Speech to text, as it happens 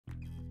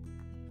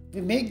We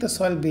make the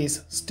soil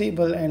base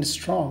stable and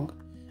strong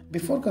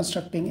before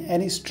constructing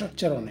any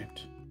structure on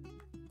it.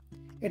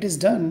 It is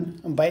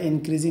done by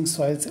increasing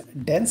soil's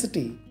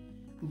density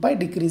by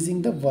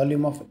decreasing the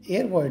volume of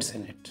air voids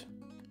in it.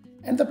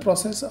 And the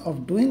process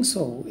of doing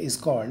so is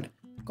called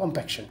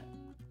compaction.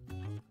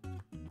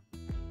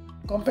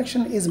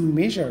 Compaction is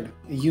measured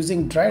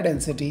using dry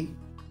density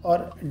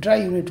or dry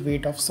unit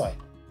weight of soil.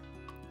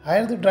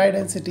 Higher the dry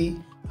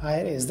density,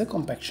 higher is the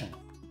compaction.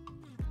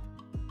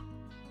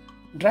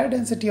 Dry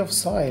density of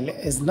soil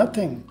is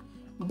nothing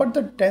but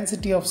the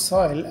density of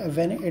soil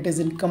when it is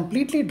in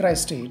completely dry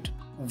state,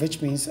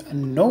 which means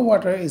no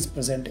water is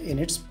present in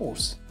its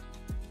pores.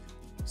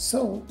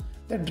 So,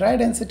 the dry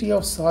density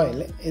of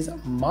soil is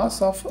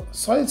mass of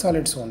soil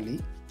solids only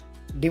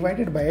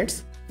divided by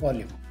its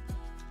volume.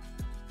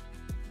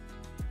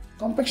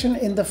 Compaction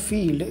in the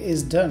field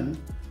is done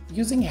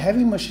using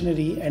heavy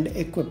machinery and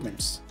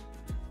equipments.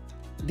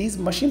 These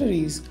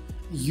machineries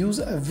use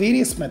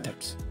various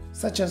methods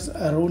such as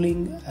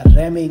rolling,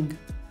 ramming,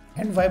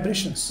 and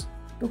vibrations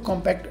to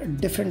compact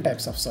different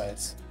types of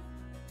soils.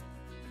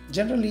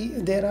 Generally,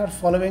 there are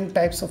following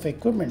types of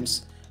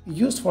equipments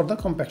used for the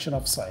compaction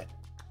of soil.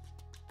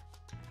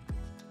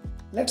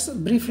 Let's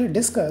briefly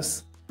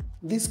discuss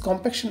these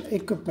compaction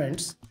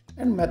equipments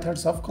and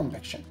methods of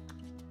compaction.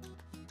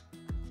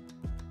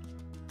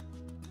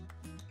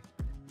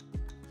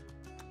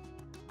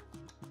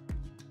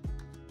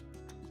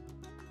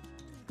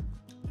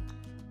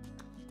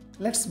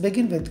 Let's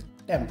begin with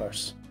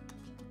tampers.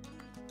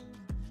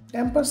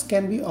 Tampers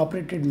can be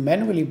operated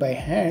manually by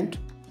hand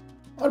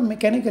or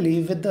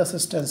mechanically with the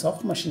assistance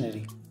of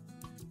machinery.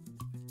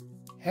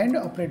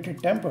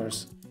 Hand-operated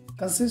tampers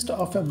consist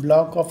of a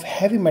block of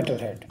heavy metal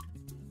head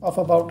of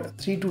about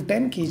 3 to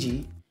 10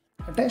 kg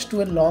attached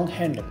to a long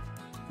handle.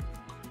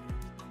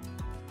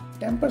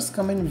 Tampers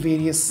come in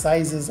various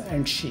sizes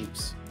and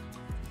shapes,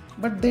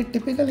 but they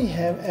typically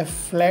have a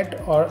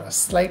flat or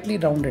slightly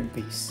rounded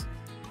base.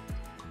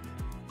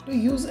 To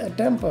use a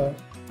tamper,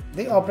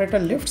 the operator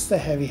lifts the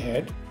heavy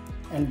head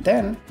and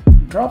then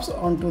drops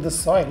onto the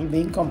soil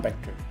being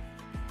compacted.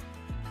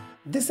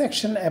 This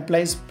action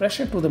applies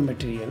pressure to the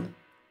material,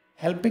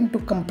 helping to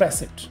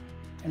compress it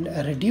and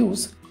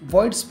reduce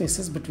void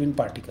spaces between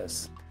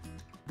particles.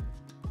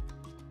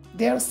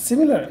 They are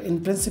similar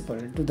in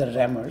principle to the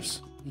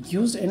rammers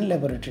used in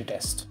laboratory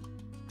tests.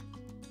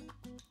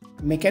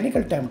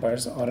 Mechanical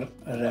tampers or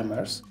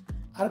rammers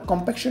are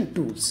compaction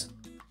tools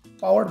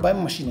powered by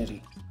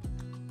machinery.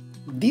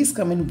 These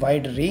come in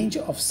wide range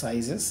of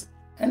sizes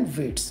and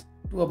weights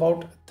to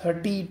about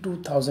 30 to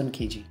 1000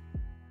 kg.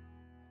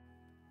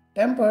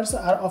 Tampers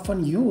are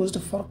often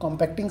used for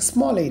compacting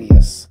small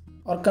areas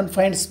or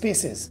confined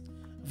spaces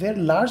where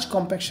large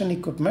compaction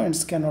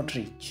equipments cannot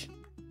reach.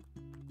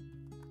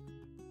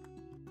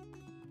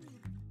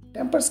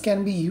 Tampers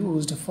can be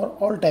used for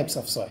all types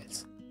of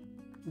soils.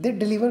 They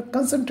deliver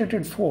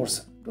concentrated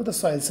force to the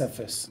soil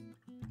surface,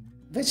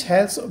 which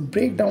helps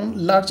break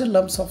down larger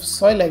lumps of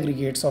soil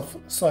aggregates of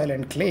soil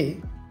and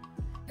clay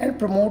and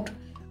promote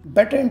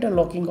better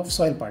interlocking of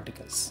soil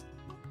particles.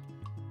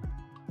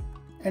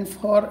 And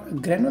for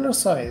granular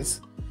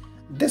soils,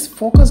 this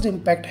focused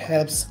impact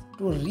helps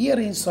to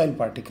rearrange soil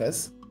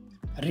particles,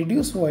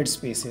 reduce void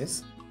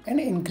spaces, and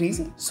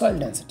increase soil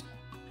density.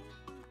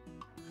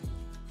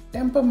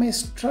 Tamper may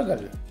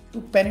struggle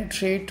to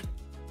penetrate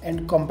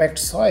and compact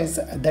soils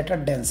that are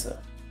denser.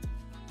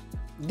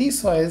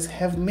 These soils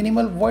have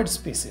minimal void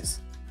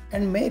spaces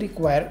and may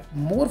require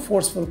more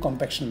forceful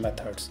compaction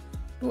methods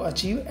to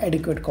achieve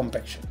adequate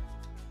compaction.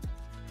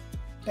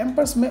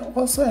 Tampers may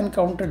also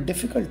encounter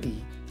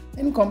difficulty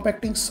in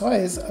compacting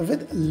soils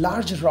with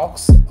large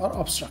rocks or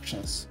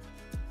obstructions.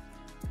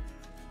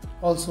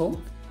 Also,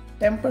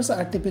 tampers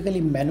are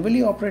typically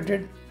manually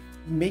operated,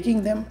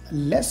 making them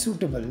less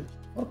suitable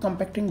for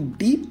compacting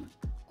deep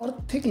or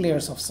thick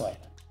layers of soil.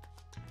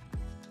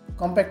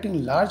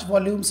 Compacting large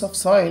volumes of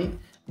soil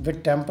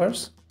with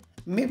tampers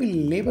may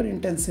be labor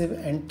intensive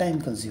and time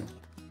consuming.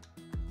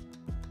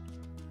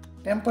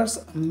 Tampers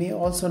may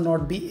also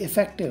not be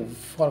effective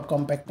for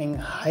compacting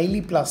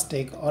highly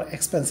plastic or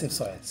expensive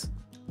soils,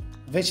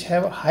 which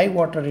have high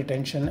water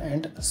retention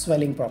and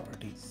swelling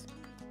properties.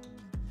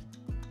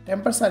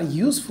 Tampers are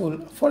useful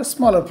for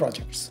smaller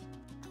projects,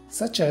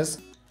 such as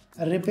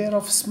repair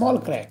of small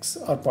cracks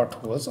or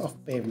potholes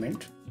of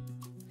pavement,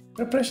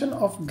 preparation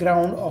of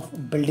ground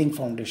of building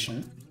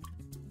foundation,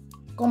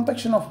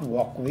 compaction of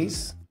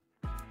walkways,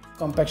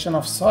 compaction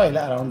of soil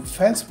around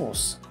fence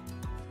posts,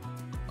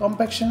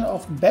 compaction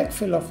of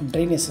backfill of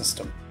drainage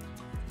system,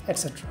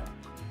 etc.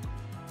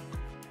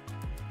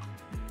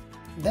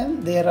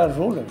 Then there are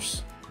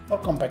rollers for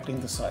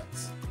compacting the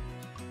soils.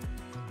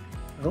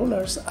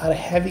 Rollers are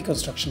heavy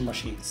construction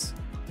machines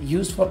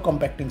used for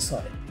compacting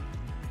soil.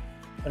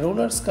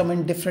 Rollers come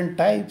in different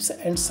types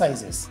and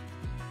sizes,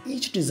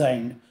 each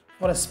designed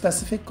for a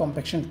specific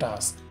compaction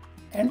task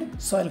and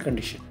soil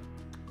condition.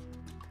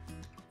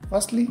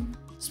 Firstly,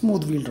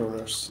 smooth wheel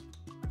rollers.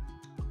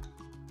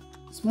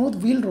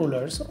 Smooth wheel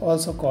rollers,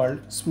 also called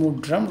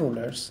smooth drum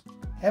rollers,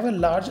 have a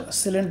large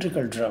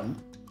cylindrical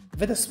drum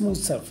with a smooth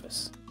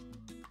surface.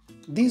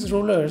 These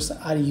rollers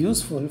are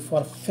useful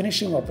for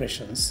finishing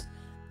operations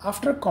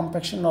after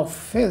compaction of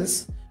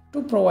fills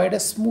to provide a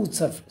smooth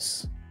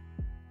surface.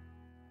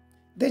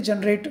 They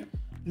generate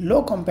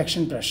low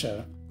compaction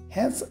pressure,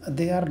 hence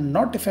they are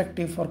not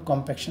effective for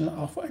compaction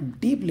of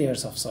deep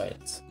layers of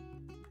soils.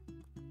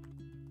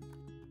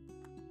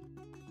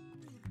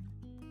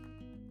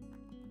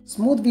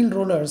 Smooth wheel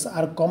rollers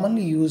are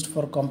commonly used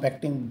for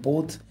compacting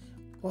both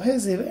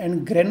cohesive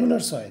and granular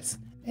soils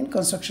in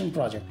construction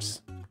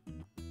projects.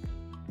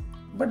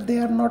 But they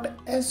are not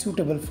as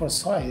suitable for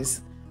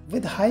soils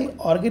with high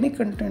organic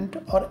content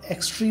or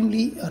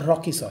extremely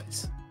rocky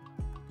soils.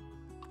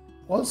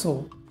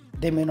 Also,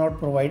 they may not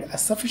provide a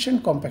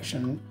sufficient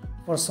compaction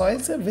for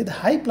soils with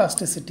high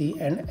plasticity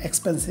and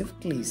expensive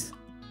clays.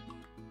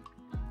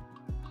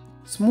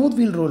 Smooth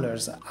wheel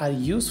rollers are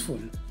useful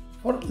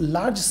for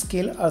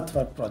large-scale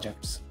earthwork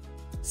projects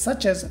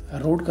such as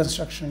road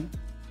construction,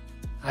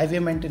 highway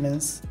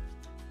maintenance,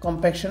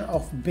 compaction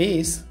of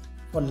base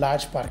for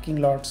large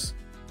parking lots,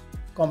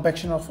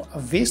 compaction of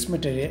waste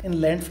material in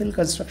landfill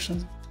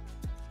construction,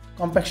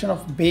 compaction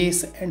of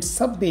base and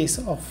sub-base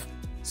of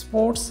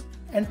sports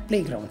and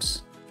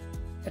playgrounds,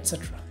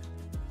 etc.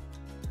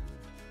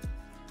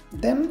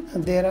 Then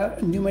there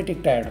are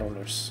pneumatic tire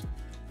rollers.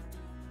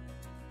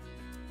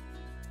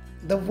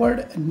 The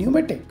word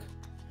pneumatic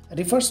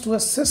refers to a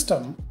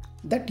system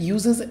that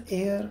uses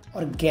air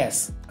or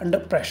gas under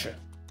pressure.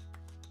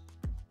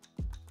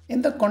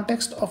 In the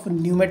context of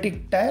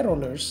pneumatic tire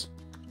rollers,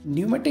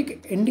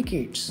 pneumatic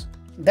indicates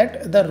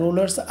that the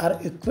rollers are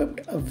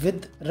equipped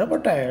with rubber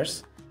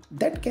tires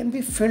that can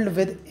be filled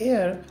with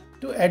air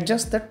to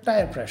adjust the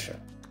tire pressure.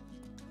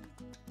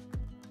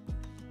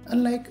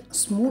 Unlike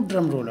smooth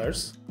drum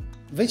rollers,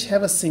 which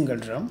have a single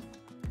drum,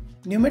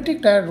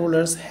 pneumatic tire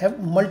rollers have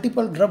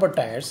multiple rubber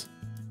tires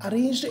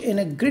arranged in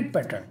a grid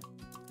pattern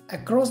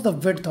across the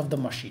width of the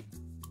machine.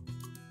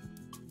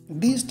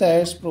 These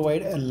tires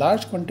provide a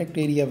large contact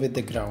area with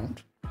the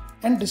ground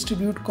and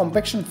distribute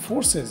compaction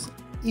forces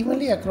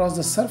evenly across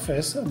the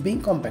surface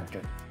being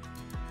compacted.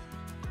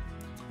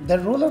 The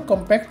roller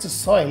compacts the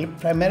soil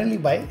primarily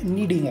by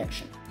kneading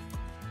action.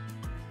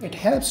 It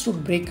helps to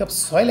break up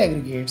soil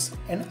aggregates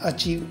and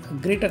achieve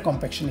greater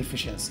compaction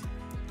efficiency.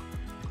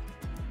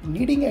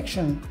 Kneading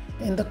action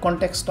in the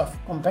context of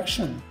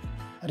compaction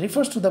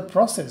refers to the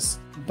process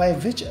by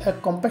which a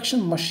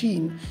compaction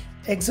machine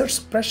exerts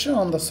pressure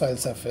on the soil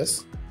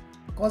surface,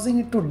 causing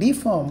it to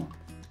deform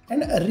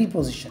and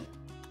reposition.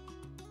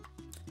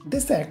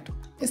 This act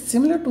is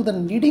similar to the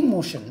kneading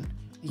motion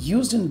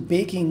used in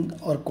baking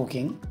or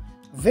cooking,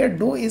 where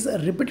dough is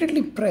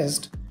repeatedly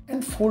pressed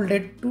and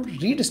folded to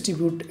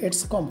redistribute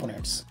its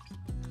components.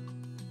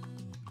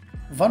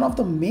 One of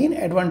the main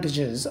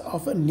advantages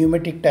of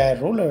pneumatic tire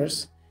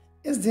rollers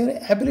is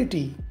their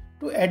ability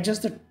to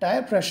adjust the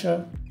tire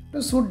pressure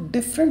to suit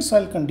different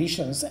soil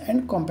conditions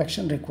and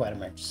compaction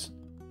requirements.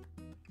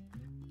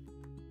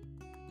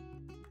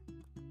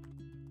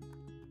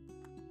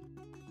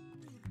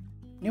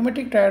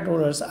 Pneumatic tire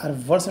rollers are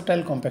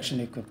versatile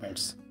compaction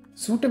equipments,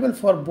 suitable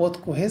for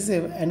both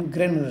cohesive and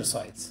granular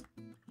soils.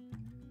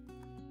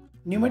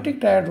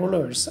 Pneumatic tire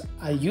rollers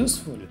are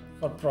useful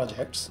for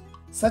projects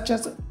such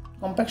as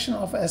compaction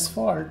of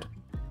asphalt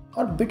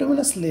or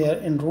bituminous layer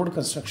in road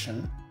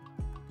construction,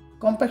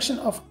 compaction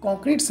of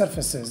concrete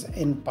surfaces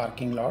in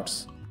parking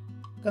lots,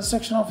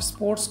 construction of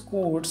sports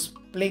courts,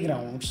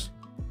 playgrounds,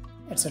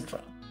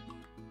 etc.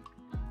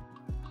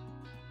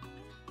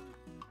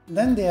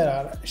 Then there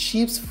are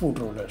sheep's foot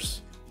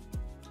rollers.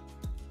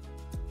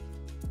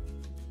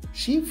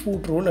 Sheep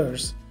foot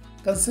rollers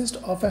consist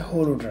of a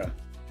hollow drum.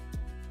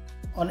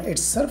 On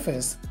its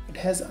surface, it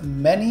has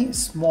many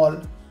small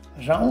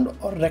round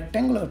or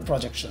rectangular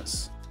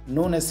projections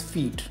known as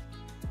feet,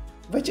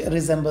 which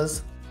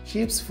resembles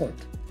sheep's foot.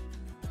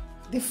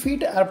 The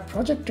feet are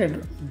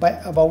projected by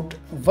about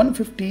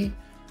 150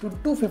 to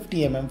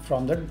 250 mm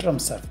from the drum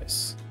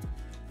surface.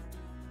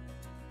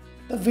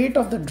 The weight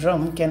of the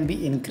drum can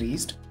be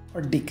increased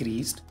or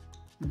decreased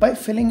by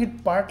filling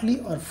it partly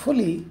or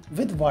fully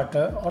with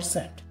water or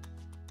sand.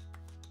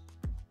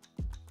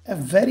 A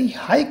very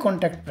high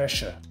contact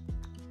pressure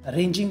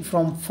ranging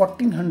from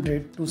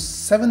 1400 to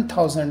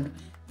 7000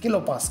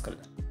 kilopascal,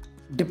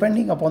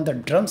 depending upon the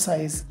drum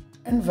size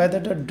and whether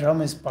the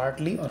drum is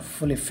partly or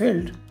fully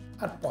filled,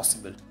 are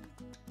possible.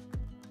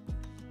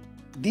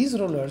 These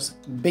rollers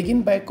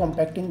begin by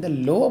compacting the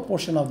lower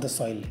portion of the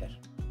soil layer.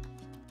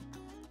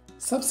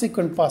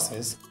 Subsequent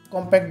passes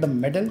compact the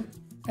middle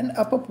and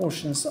upper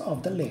portions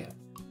of the layer.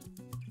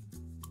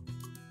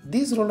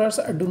 These rollers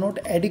do not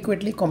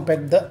adequately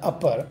compact the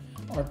upper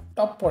or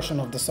top portion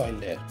of the soil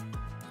layer.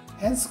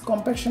 Hence,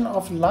 compaction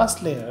of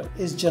last layer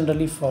is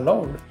generally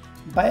followed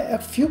by a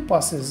few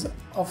passes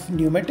of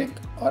pneumatic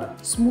or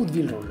smooth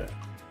wheel roller.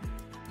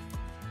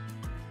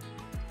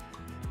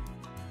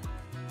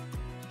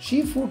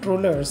 Sheep foot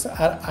rollers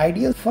are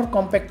ideal for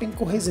compacting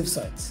cohesive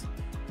soils,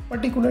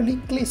 particularly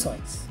clay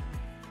soils.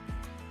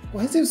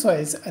 Cohesive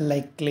soils,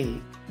 like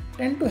clay,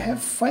 tend to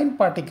have fine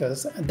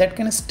particles that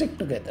can stick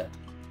together.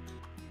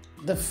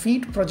 The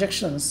feet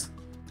projections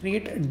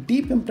create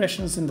deep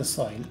impressions in the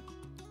soil,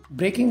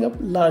 breaking up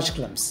large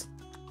clumps.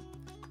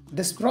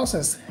 This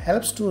process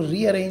helps to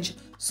rearrange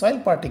soil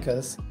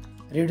particles,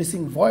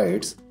 reducing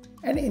voids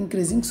and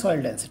increasing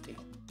soil density.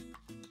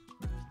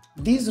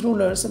 These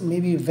rollers may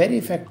be very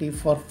effective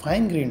for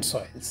fine-grained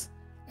soils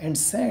and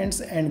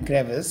sands and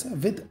gravels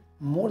with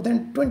more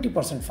than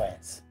 20%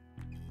 fines.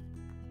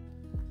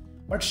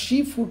 But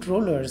sheep foot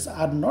rollers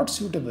are not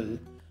suitable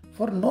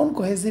for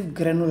non-cohesive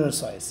granular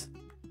soils,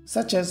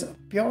 such as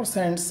pure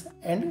sands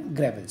and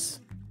gravels.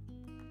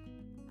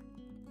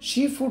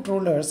 Sheep foot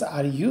rollers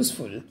are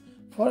useful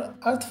for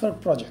earthwork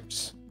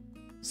projects,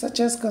 such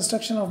as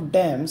construction of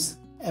dams,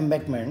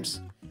 embankments,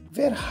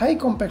 where high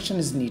compaction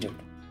is needed.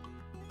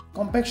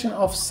 Compaction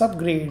of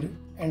subgrade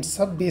and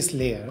subbase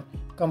layer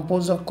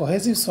composed of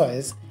cohesive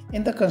soils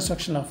in the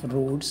construction of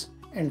roads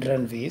and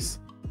runways,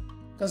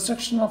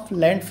 construction of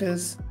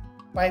landfills,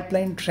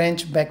 pipeline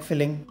trench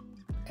backfilling,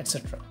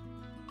 etc.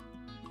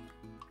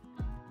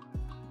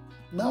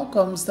 Now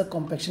comes the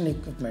compaction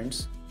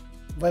equipment's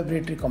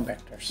vibratory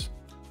compactors.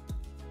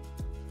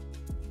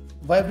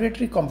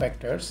 Vibratory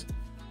compactors,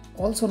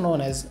 also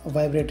known as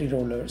vibratory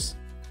rollers,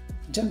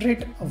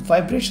 generate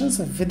vibrations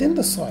within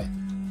the soil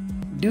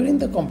during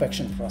the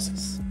compaction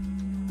process.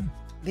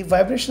 The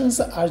vibrations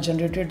are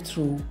generated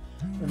through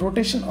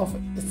rotation of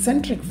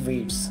eccentric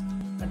weights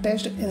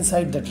attached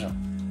inside the drum.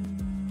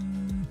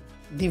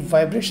 The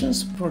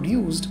vibrations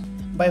produced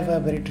by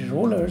vibratory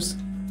rollers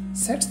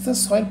sets the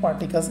soil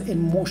particles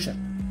in motion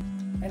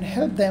and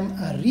help them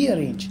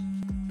rearrange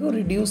to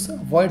reduce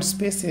void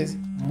spaces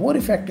more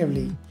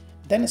effectively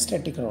than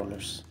static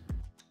rollers.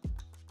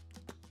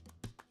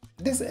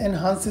 This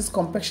enhances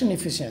compaction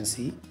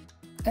efficiency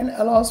and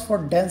allows for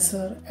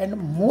denser and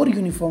more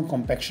uniform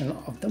compaction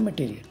of the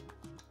material.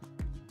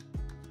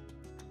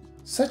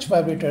 Such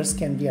vibrators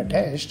can be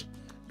attached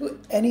to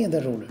any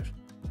other roller.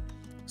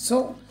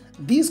 So,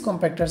 these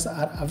compactors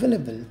are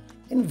available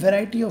in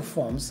variety of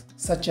forms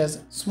such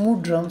as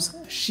smooth drums,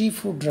 sheep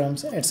foot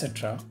drums,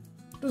 etc.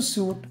 to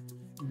suit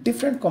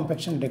different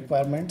compaction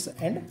requirements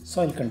and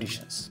soil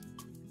conditions.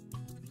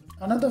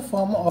 Another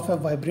form of a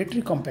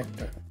vibratory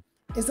compactor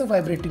is a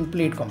vibrating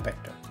plate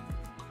compactor.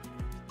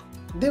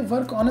 They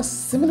work on a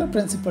similar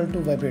principle to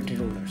vibratory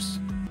rollers.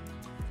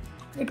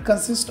 It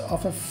consists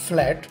of a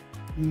flat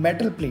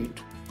metal plate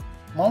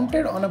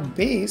mounted on a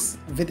base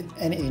with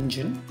an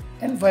engine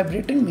and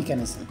vibrating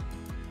mechanism.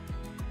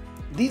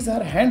 These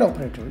are hand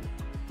operated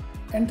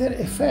and their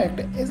effect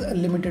is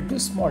limited to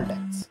small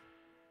depths.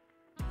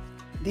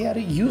 They are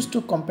used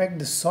to compact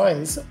the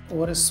soils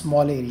over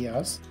small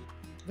areas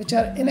which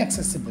are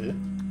inaccessible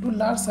to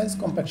large size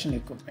compaction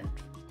equipment.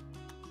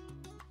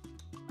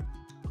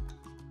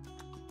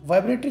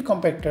 Vibratory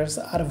compactors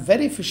are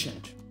very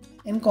efficient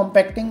in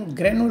compacting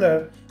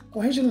granular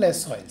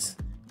cohesionless soils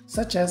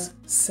such as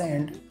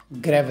sand,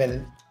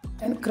 gravel,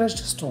 and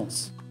crushed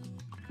stones.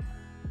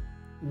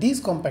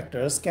 These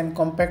compactors can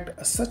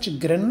compact such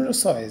granular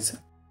soils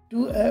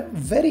to a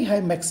very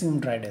high maximum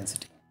dry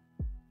density.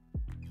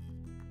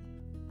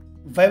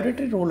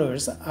 Vibratory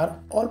rollers are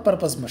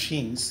all-purpose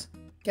machines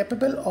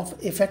capable of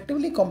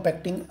effectively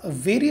compacting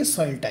various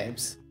soil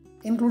types,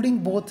 including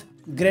both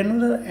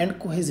granular and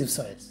cohesive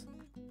soils.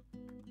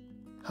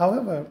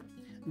 However,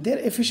 their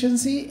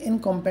efficiency in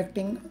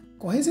compacting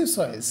cohesive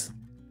soils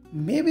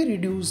may be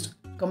reduced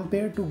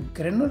compared to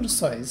granular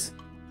soils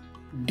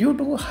due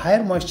to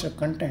higher moisture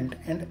content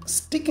and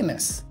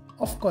stickiness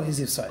of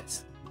cohesive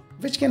soils,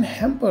 which can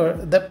hamper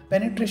the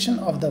penetration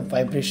of the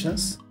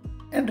vibrations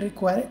and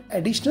require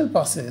additional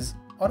passes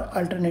or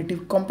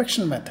alternative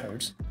compaction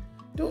methods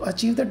to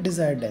achieve the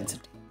desired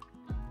density.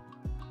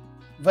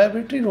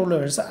 Vibratory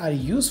rollers are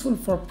useful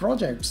for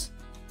projects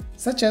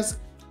such as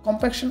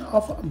compaction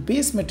of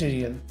base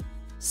material,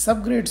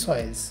 subgrade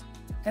soils,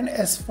 and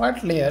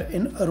asphalt layer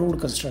in road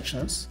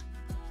constructions,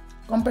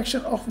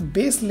 compaction of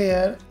base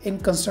layer in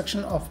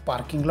construction of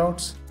parking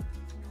lots,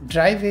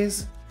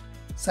 driveways,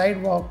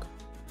 sidewalk,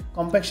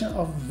 compaction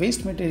of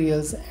waste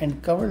materials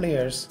and cover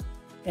layers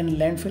in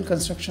landfill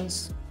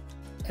constructions,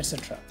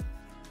 etc.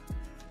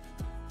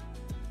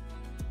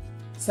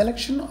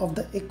 Selection of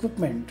the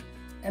equipment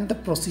and the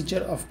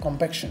procedure of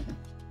compaction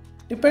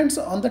depends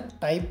on the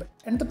type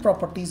and the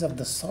properties of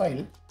the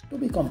soil to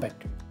be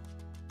compacted.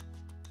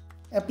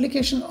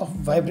 Application of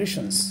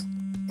vibrations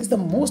is the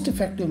most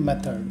effective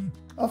method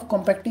of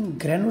compacting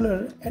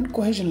granular and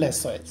cohesionless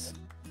soils.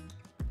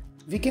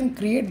 We can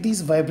create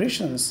these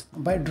vibrations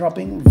by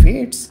dropping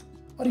weights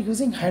or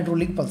using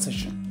hydraulic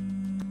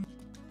pulsation.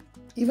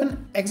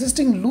 Even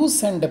existing loose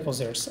sand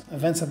deposits,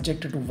 when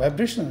subjected to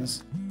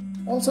vibrations,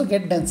 also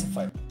get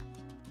densified.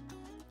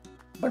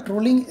 But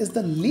rolling is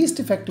the least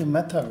effective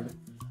method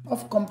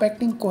of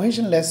compacting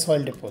cohesionless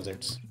soil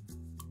deposits.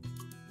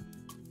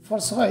 For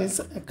soils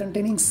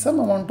containing some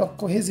amount of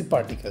cohesive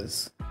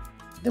particles,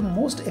 the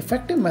most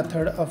effective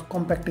method of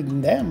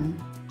compacting them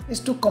is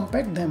to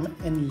compact them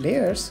in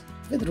layers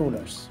with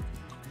rollers.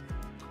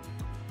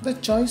 The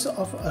choice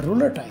of a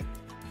roller type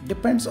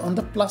depends on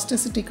the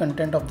plasticity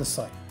content of the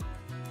soil.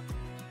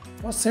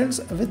 For cells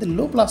with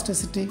low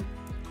plasticity,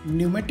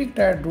 pneumatic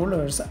tired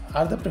rollers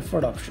are the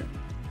preferred option,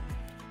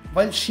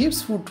 while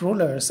sheep's foot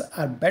rollers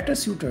are better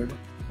suited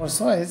for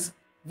soils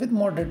with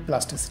moderate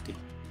plasticity.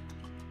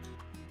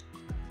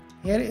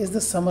 Here is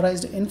the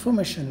summarized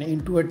information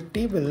into a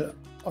table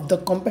of the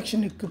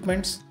compaction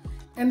equipments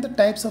and the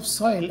types of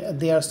soil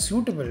they are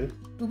suitable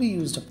to be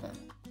used upon.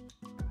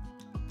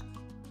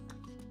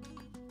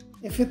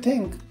 If you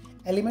think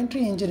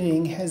elementary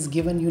engineering has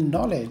given you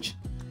knowledge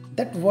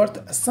that's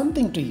worth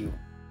something to you,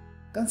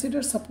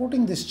 consider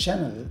supporting this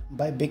channel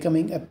by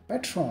becoming a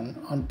patron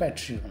on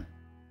Patreon.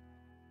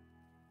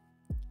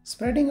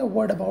 Spreading a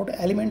word about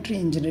elementary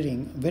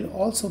engineering will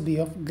also be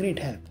of great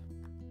help.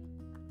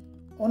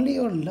 Only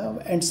your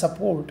love and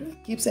support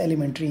keeps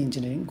elementary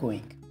engineering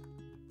going.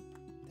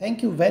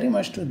 Thank you very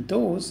much to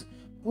those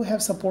who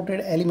have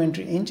supported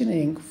elementary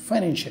engineering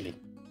financially.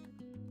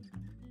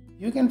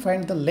 You can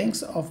find the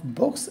links of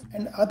books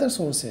and other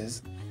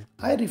sources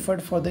I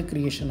referred for the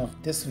creation of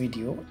this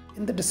video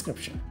in the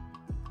description.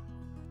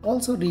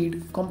 Also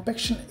read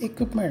compaction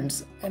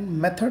equipments and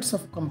methods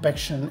of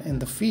compaction in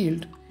the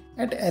field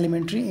at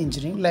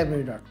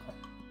elementaryengineeringlibrary.com.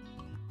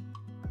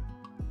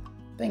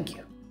 Thank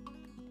you.